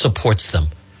supports them.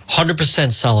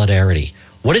 100% solidarity.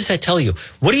 What does that tell you?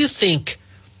 What do you think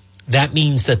that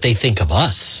means that they think of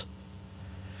us?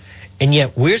 And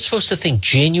yet we're supposed to think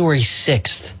January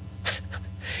 6th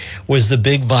was the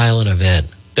big violent event.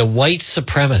 The white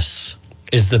supremacist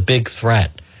is the big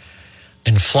threat.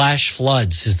 And flash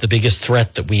floods is the biggest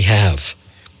threat that we have.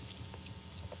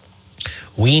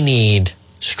 We need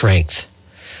strength.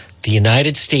 The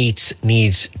United States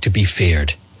needs to be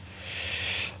feared.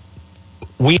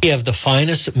 We have the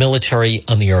finest military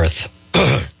on the earth,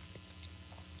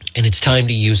 and it's time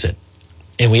to use it.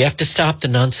 And we have to stop the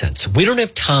nonsense. We don't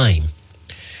have time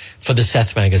for the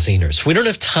Seth Magaziners. We don't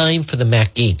have time for the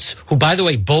Matt Gaetz, who, by the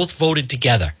way, both voted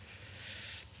together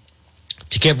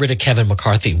to get rid of Kevin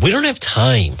McCarthy. We don't have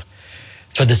time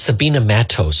for the Sabina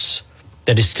Matos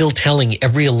that is still telling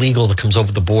every illegal that comes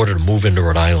over the border to move into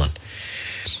Rhode Island.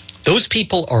 Those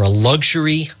people are a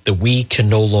luxury that we can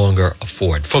no longer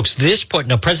afford. Folks,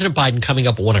 now President Biden coming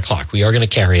up at 1 o'clock. We are going to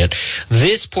carry it.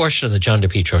 This portion of the John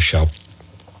DePetro Show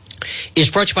is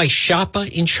brought to you by Shoppa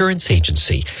Insurance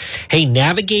Agency. Hey,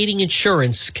 navigating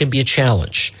insurance can be a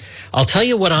challenge. I'll tell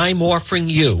you what I'm offering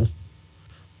you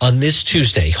on this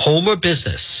Tuesday, home or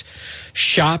business.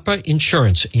 Shoppa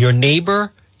Insurance, your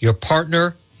neighbor, your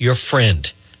partner, your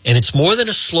friend. And it's more than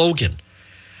a slogan.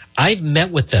 I've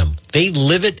met with them. They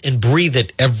live it and breathe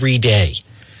it every day.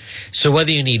 So whether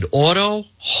you need auto,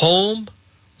 home,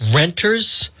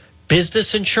 renters,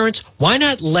 business insurance, why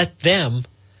not let them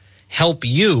help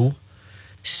you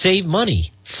save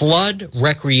money? Flood,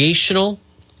 recreational,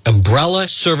 umbrella,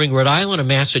 serving Rhode Island and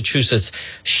Massachusetts.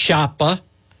 Shoppa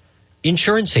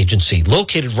Insurance Agency,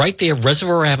 located right there,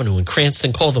 Reservoir Avenue in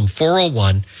Cranston. Call them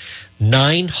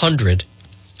 401-900-4678.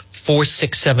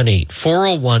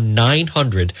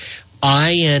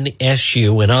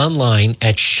 401-900-INSU and online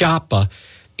at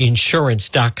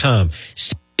shoppainsurance.com.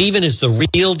 Stephen is the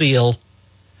real deal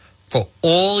for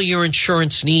all your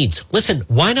insurance needs. Listen,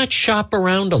 why not shop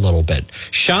around a little bit?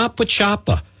 Shop with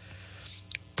Shoppa.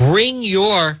 Bring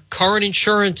your current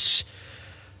insurance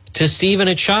to Stephen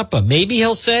at Shoppa. Maybe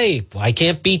he'll say, I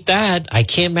can't beat that. I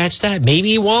can't match that. Maybe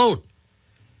he won't.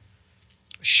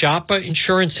 Shoppa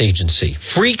Insurance Agency.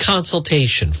 Free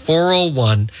consultation,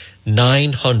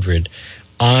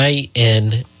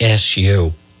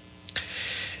 401-900-INSU.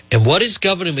 And what does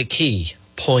Governor McKee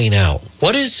point out?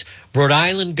 What is Rhode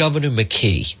Island Governor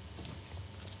McKee?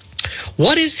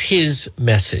 What is his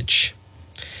message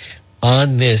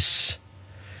on this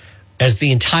as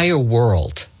the entire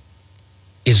world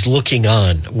is looking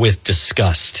on with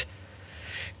disgust?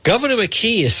 Governor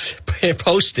McKee is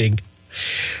posting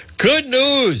good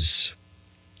news.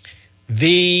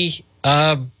 The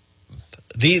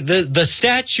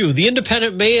statue, the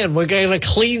independent man, we're going to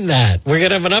clean that. We're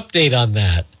going to have an update on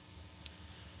that.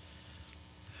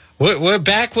 We're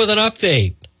back with an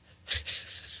update.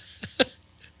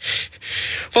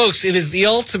 Folks, it is the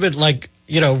ultimate,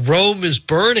 Rome is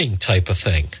burning type of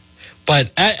thing.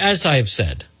 But as I have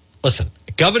said, listen,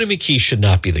 Governor McKee should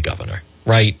not be the governor,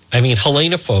 right? I mean,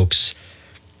 Helena, folks.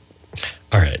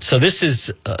 All right, so this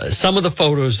is some of the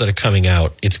photos that are coming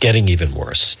out. It's getting even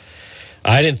worse.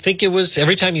 I didn't think it was.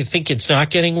 Every time you think it's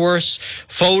not getting worse,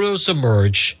 photos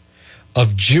emerge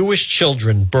of Jewish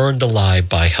children burned alive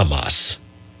by Hamas.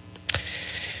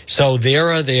 So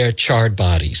there are their charred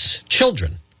bodies.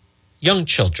 Children, young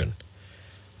children.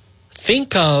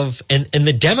 Think of, and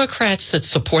the Democrats that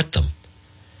support them.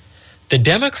 The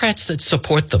Democrats that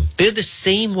support them, they're the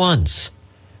same ones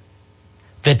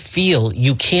that feel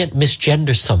you can't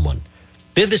misgender someone.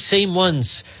 They're the same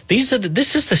ones. This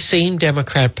is the same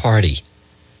Democrat Party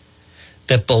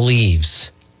that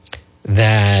believes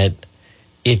that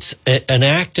it's an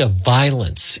act of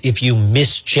violence if you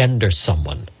misgender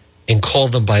someone and call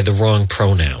them by the wrong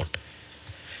pronoun.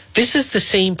 This is the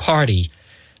same party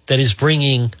that is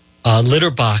bringing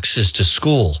litter boxes to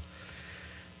school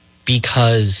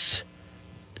because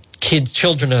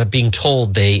children are being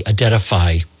told they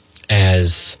identify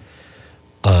as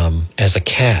a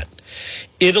cat.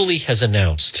 Italy has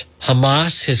announced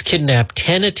Hamas has kidnapped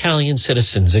 10 Italian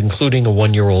citizens, including a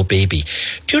 1-year-old baby.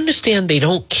 Do you understand? They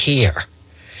don't care.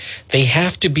 They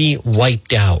have to be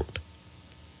wiped out.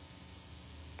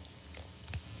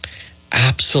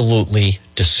 Absolutely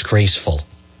disgraceful.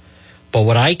 But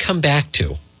what I come back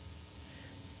to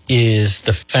is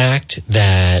the fact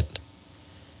that,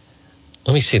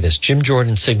 let me say this, Jim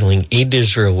Jordan signaling aid to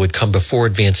Israel would come before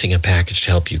advancing a package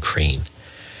to help Ukraine.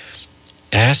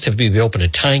 Asked to be open to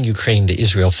tying Ukraine to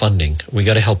Israel funding. We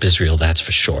got to help Israel, that's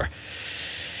for sure.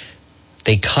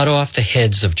 They cut off the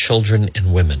heads of children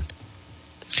and women.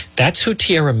 That's who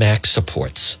Tierra Max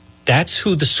supports. That's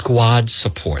who the squad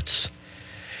supports.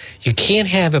 You can't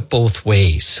have it both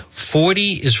ways.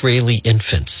 40 Israeli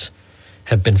infants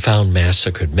have been found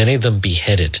massacred, many of them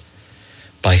beheaded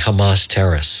by Hamas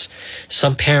terrorists.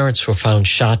 Some parents were found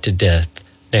shot to death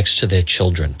next to their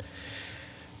children.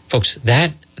 Folks,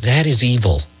 that is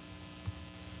evil.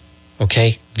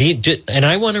 Okay? And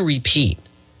I want to repeat.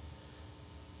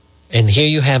 And here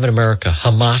you have in America,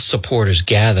 Hamas supporters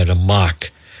gather to mock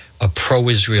a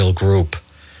pro-Israel group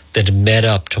that met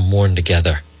up to mourn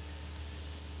together.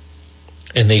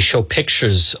 And they show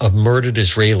pictures of murdered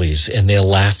Israelis and they're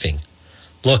laughing.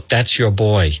 Look, that's your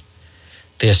boy.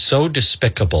 They're so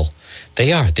despicable.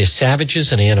 They are. They're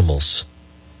savages and animals.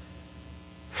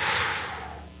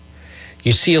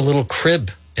 You see a little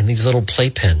crib and these little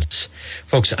playpens.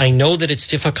 Folks, I know that it's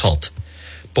difficult,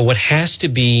 but what has to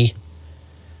be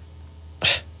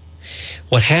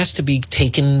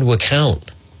taken into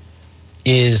account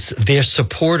is their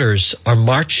supporters are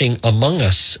marching among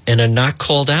us and are not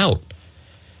called out.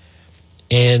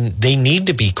 And they need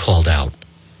to be called out.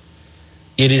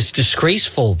 It is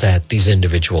disgraceful that these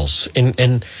individuals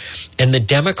and the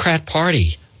Democrat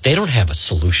Party, they don't have a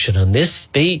solution on this.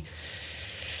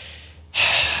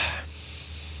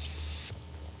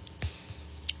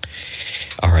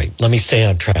 All right, let me stay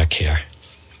on track here.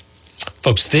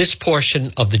 Folks, this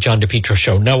portion of the John DePetro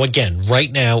Show. Now, again,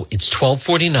 right now, it's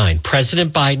 12:49.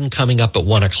 President Biden coming up at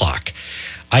 1 o'clock.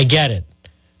 I get it.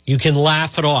 You can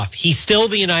laugh it off. He's still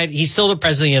the president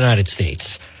of the United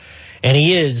States. And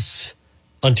he is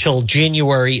until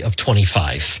January of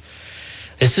 25.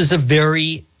 This is a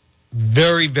very,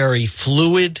 very, very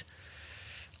fluid,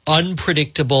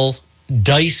 unpredictable,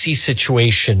 dicey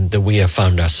situation that we have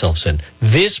found ourselves in.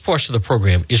 This portion of the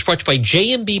program is brought to you by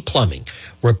J&B Plumbing,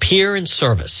 Repair and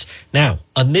Service. Now,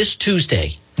 on this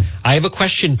Tuesday, I have a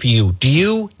question for you. Do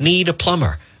you need a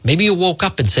plumber? Maybe you woke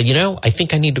up and said, I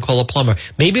think I need to call a plumber.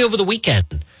 Maybe over the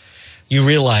weekend you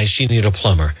realized you need a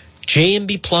plumber.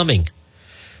 J&B Plumbing.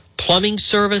 Plumbing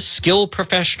service, skilled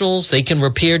professionals. They can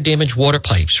repair damaged water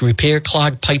pipes, repair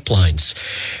clogged pipelines,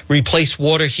 replace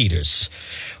water heaters.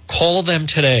 Call them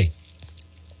today.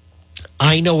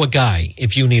 I know a guy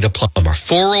if you need a plumber.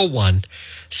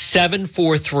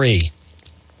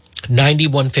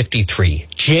 401-743-9153.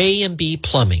 J&B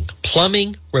Plumbing.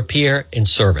 Plumbing, repair, and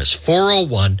service.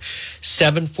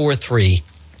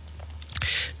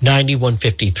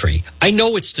 401-743-9153. I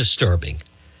know it's disturbing.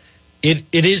 It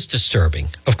is disturbing.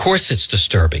 Of course it's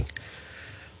disturbing.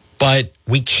 But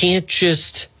we can't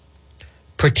just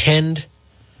pretend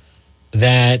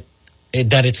that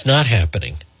it's not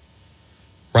happening.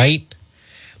 Right?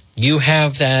 You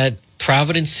have that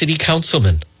Providence City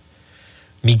Councilman,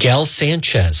 Miguel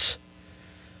Sanchez.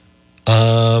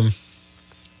 Wow.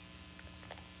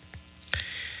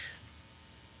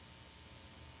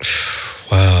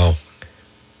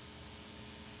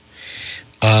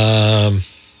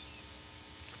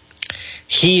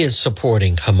 He is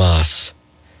supporting Hamas.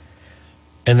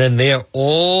 And then they're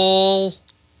all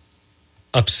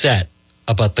upset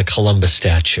about the Columbus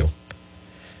statue.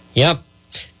 Yep.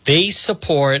 They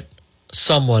support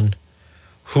someone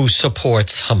who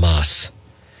supports Hamas.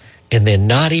 And they're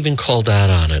not even called out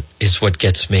on it, is what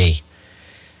gets me.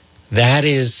 That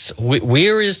is,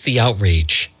 where is the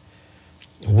outrage?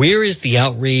 Where is the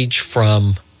outrage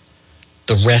from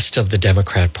the rest of the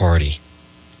Democrat Party?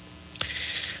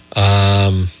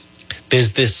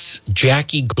 There's this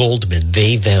Jackie Goldman,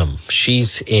 they, them.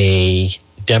 She's a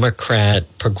Democrat,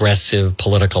 progressive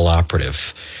political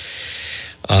operative.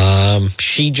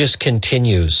 She just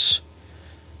continues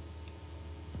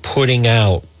putting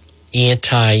out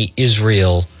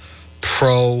anti-Israel,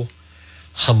 pro-Hamas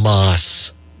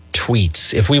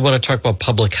tweets. If we want to talk about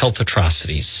public health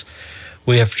atrocities,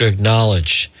 we have to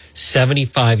acknowledge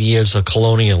 75 years of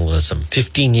colonialism,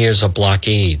 15 years of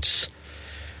blockades.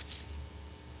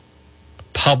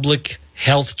 Public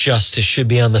health justice should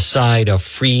be on the side of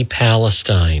free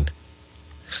Palestine.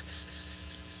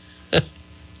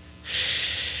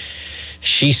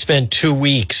 She spent 2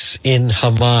 weeks in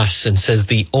Hamas and says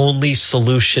the only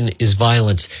solution is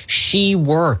violence. She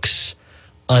works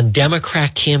on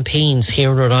Democrat campaigns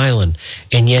here in Rhode Island,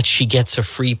 and yet she gets a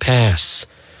free pass.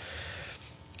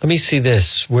 Let me see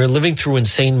this. We're living through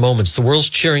insane moments. The world's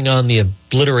cheering on the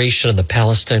obliteration of the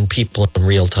Palestinian people in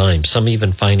real time, some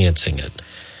even financing it.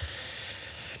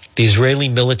 The Israeli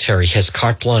military has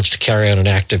carte blanche to carry out an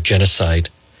act of genocide.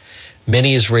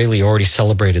 Many Israeli already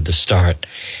celebrated the start.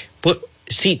 But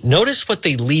see, notice what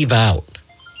they leave out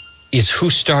is who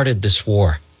started this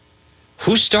war.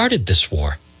 Who started this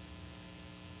war?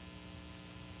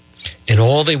 And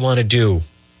all they want to do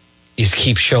is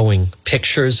keep showing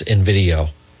pictures and video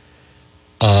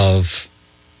of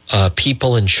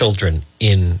people and children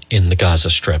in the Gaza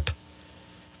Strip.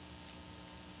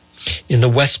 In the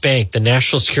West Bank, the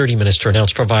National Security Minister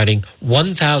announced providing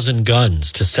 1,000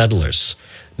 guns to settlers,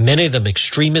 many of them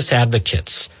extremist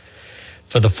advocates,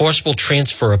 for the forcible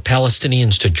transfer of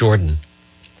Palestinians to Jordan.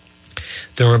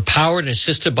 They're empowered and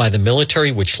assisted by the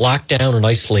military, which locked down and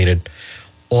isolated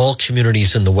all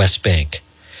communities in the West Bank.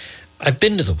 I've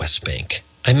been to the West Bank.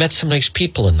 I met some nice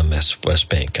people in the West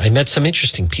Bank. I met some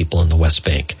interesting people in the West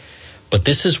Bank. But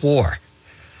this is war.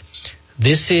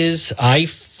 I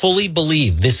fully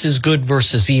believe this is good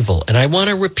versus evil. And I want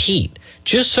to repeat,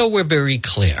 just so we're very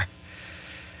clear,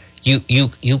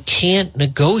 you can't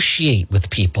negotiate with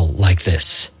people like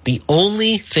this. The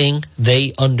only thing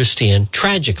they understand,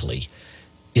 tragically,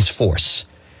 is force.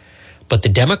 But the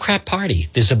Democrat Party,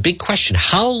 there's a big question.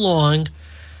 How long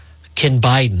can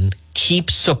Biden keep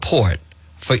support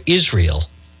for Israel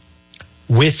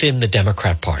within the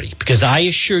Democrat Party? Because I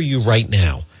assure you right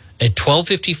now, at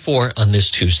 12:54 on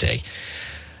this Tuesday,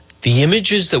 the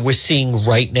images that we're seeing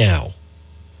right now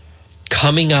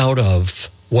coming out of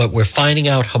what we're finding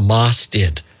out Hamas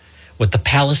did, what the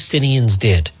Palestinians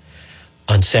did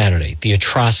on Saturday, the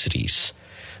atrocities,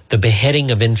 the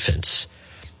beheading of infants,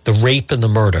 the rape and the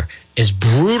murder, as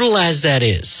brutal as that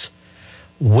is,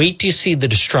 wait till you see the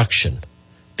destruction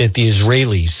that the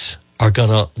Israelis are going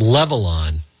to level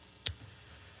on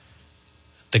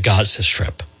the Gaza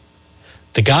Strip.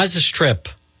 The Gaza Strip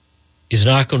is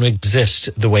not going to exist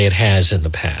the way it has in the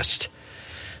past.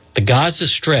 The Gaza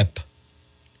Strip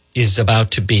is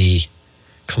about to be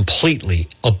completely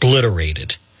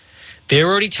obliterated. They're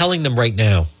already telling them right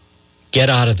now, get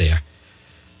out of there.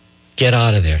 Get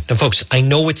out of there. Now, folks, I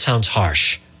know it sounds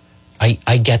harsh.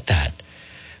 I get that.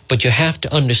 But you have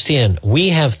to understand, we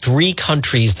have 3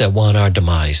 countries that want our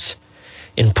demise.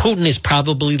 And Putin is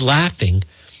probably laughing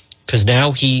because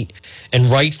now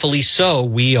and rightfully so,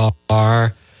 we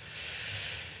are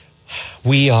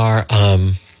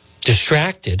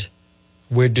distracted.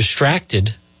 We're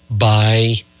distracted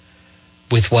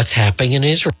with what's happening in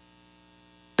Israel.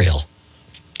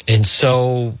 And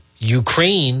so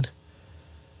Ukraine,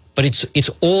 but it's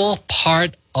all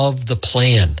part of the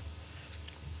plan.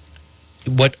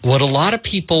 What a lot of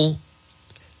people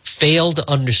fail to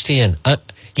understand,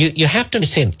 you have to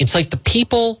understand, it's like the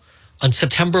people on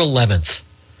September 11th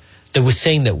that was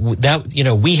saying that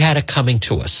we had it coming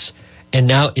to us. And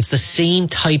now it's the same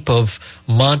type of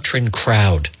mantra and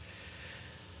crowd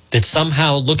that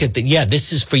somehow look at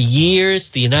this is for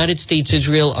years. The United States,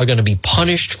 Israel are going to be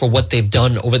punished for what they've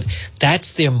done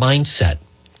that's their mindset.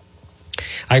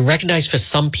 I recognize for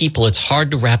some people it's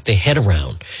hard to wrap their head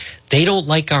around. They don't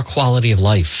like our quality of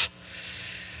life.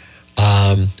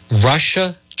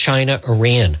 Russia, China,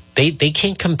 Iran, they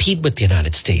can't compete with the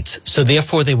United States. So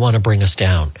therefore they want to bring us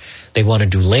down. They want to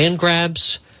do land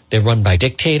grabs. They're run by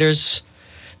dictators.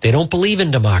 They don't believe in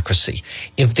democracy.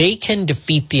 If they can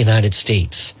defeat the United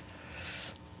States,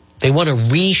 they want to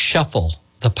reshuffle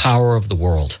the power of the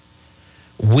world.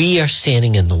 We are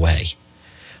standing in the way.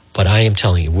 But I am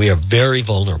telling you, we are very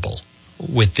vulnerable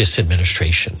with this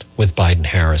administration, with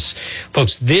Biden-Harris.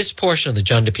 Folks, this portion of the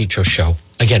John DePetro Show,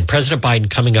 again, President Biden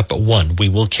coming up at 1, we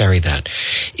will carry that,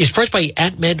 is brought by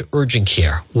AtMed Urgent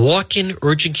Care. Walk-in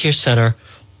urgent care center,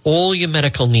 all your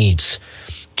medical needs.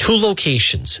 2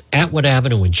 locations, Atwood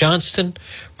Avenue in Johnston,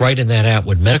 right in that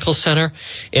Atwood Medical Center,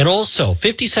 and also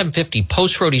 5750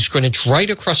 Post Road East Greenwich, right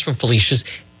across from Felicia's,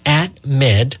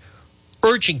 AtMed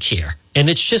Urgent Care. And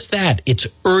it's just that. It's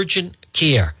urgent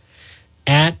care.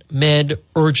 AtMed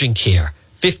Urgent Care.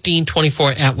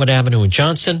 1524 Atwood Avenue in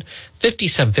Johnston,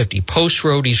 5750 Post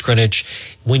Road East Greenwich.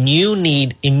 When you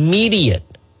need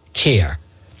immediate care,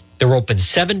 they're open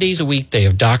 7 days a week. They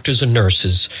have doctors and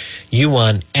nurses. You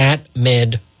want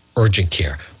AtMed Urgent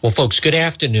Care. Well, folks, good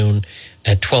afternoon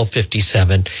at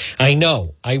 12:57. I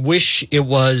know. I wish it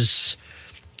was...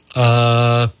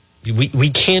 We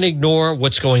can't ignore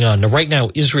what's going on. Now, right now,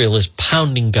 Israel is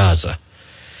pounding Gaza.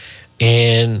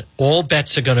 And all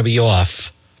bets are going to be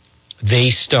off. They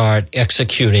start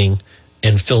executing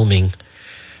and filming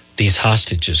these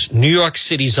hostages. New York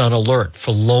City's on alert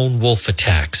for lone wolf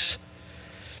attacks.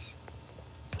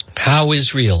 How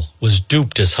Israel was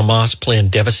duped as Hamas planned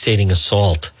devastating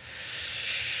assault.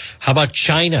 How about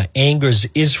China angers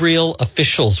Israel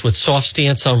officials with soft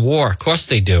stance on war? Of course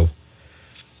they do.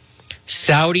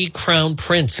 Saudi crown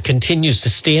prince continues to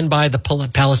stand by the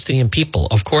Palestinian people.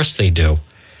 Of course they do.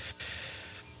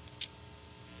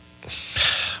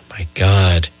 My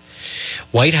God.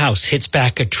 White House hits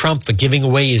back at Trump for giving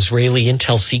away Israeli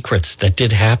intel secrets. That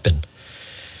did happen.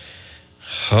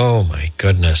 Oh, my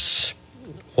goodness.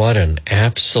 What an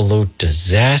absolute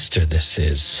disaster this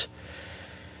is.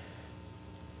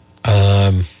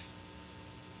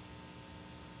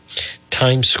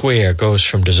 Times Square goes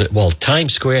from... Well,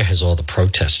 Times Square has all the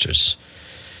protesters.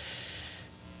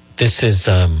 This is...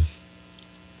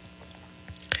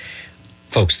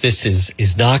 Folks, this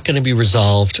is not going to be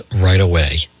resolved right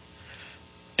away.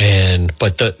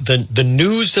 But the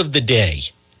news of the day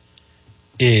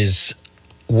is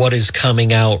what is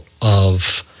coming out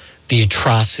of the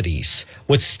atrocities.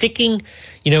 What's sticking,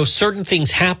 certain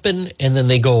things happen and then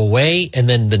they go away, and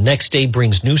then the next day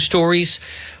brings new stories.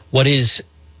 What is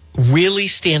really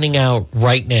standing out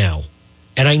right now,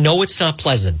 and I know it's not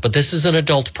pleasant, but this is an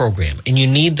adult program, and you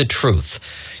need the truth.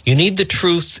 You need the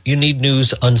truth. You need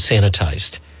news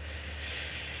unsanitized.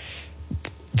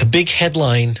 The big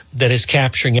headline that is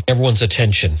capturing everyone's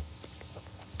attention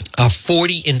are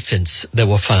 40 infants that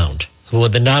were found, who were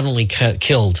not only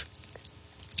killed,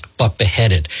 but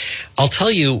beheaded. I'll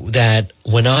tell you that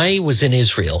when I was in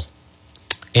Israel,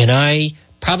 and I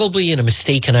probably in a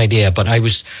mistaken idea, but I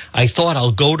thought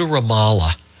I'll go to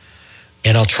Ramallah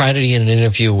and I'll try to get an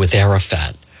interview with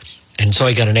Arafat. And so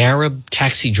I got an Arab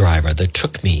taxi driver that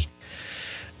took me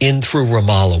in through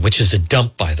Ramallah, which is a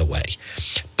dump, by the way.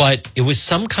 But it was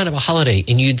some kind of a holiday,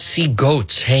 and you'd see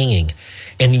goats hanging.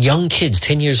 And young kids,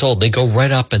 10 years old, they go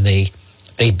right up and they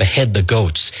behead the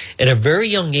goats. At a very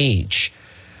young age,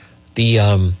 the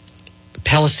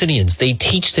Palestinians, they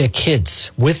teach their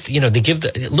kids with, they give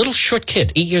the little short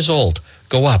kid, 8 years old,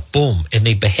 go up, boom, and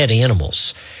they behead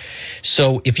animals.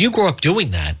 So if you grow up doing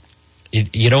that,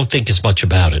 you don't think as much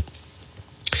about it.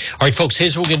 All right, folks,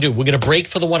 here's what we're going to do. We're going to break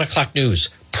for the 1 o'clock news.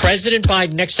 President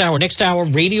Biden, next hour,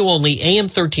 radio only, AM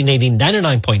 1380,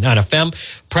 99.9 FM.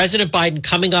 President Biden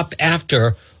coming up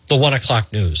after the 1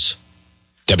 o'clock news.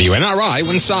 WNRI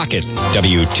Woonsocket,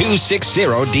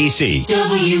 W260DC.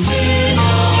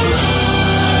 WNRI.